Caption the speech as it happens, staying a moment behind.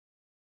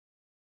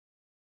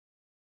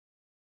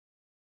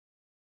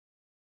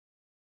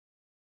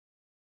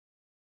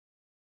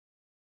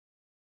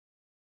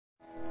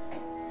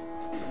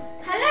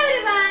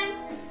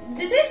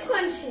This is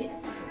Kunshi.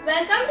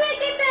 Welcome to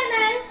AK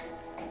channel.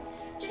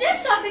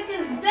 Today's topic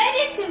is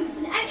very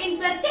simple and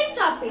interesting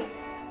topic.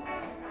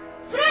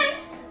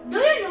 Friends, do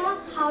you know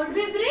how do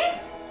we breathe?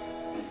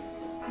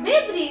 We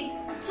breathe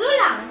through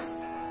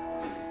lungs.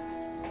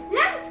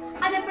 Lungs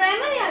are the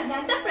primary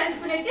organs of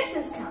respiratory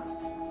system.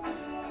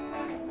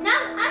 Now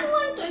I am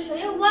going to show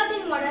you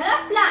working model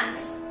of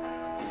lungs.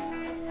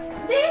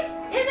 This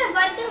is the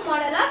working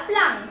model of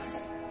lungs.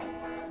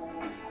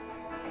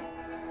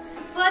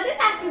 For this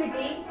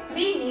activity,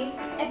 we need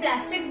a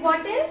plastic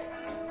bottle,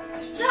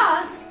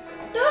 straws,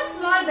 2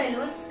 small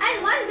balloons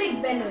and 1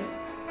 big balloon.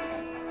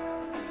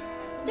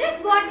 This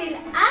bottle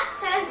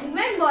acts as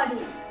human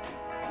body.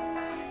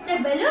 The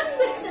balloon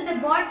which is at the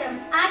bottom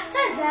acts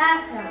as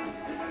diaphragm.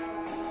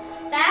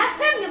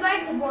 Diaphragm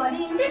divides the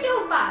body into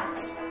 2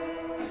 parts.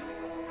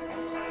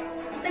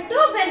 The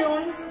 2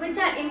 balloons which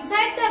are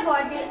inside the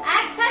bottle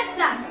acts as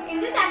lungs in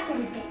this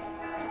activity.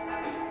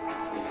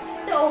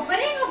 The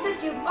opening of the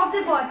tube of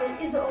the bottle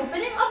is the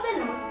opening of the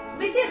nose,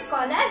 which is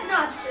called as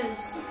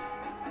nostrils.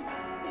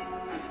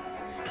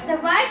 The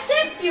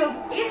Y-shaped tube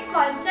is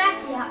called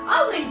trachea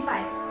or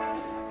windpipe.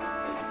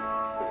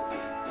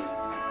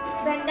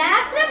 When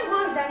diaphragm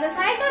goes down, the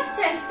size of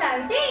chest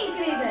cavity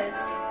increases.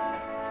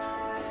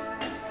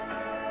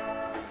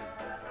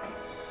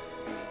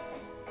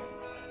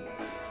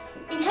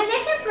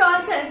 Inhalation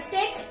process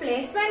takes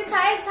place when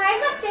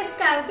size of chest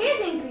cavity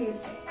is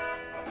increased.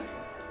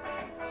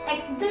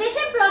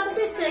 Exhalation process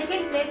is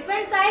taken place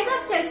when size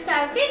of chest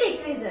cavity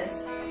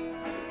decreases.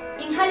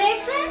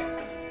 Inhalation,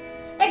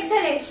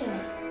 exhalation.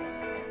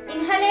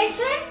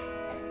 Inhalation,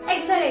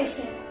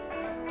 exhalation.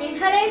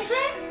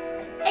 Inhalation,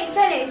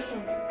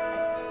 exhalation.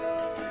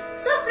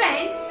 So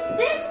friends,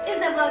 this is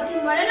the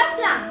working model of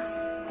lungs.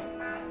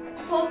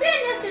 Hope you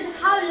understood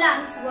how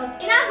lungs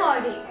work in our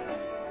body.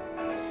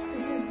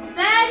 This is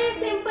very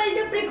simple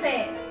to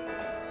prepare.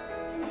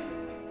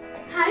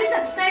 Have you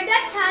subscribed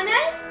our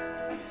channel?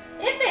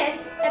 If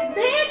yes, a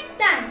big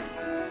thanks.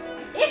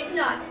 If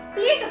not,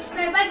 please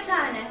subscribe our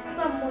channel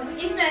for more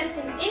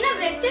interesting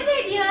innovative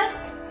videos.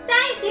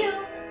 Thank you.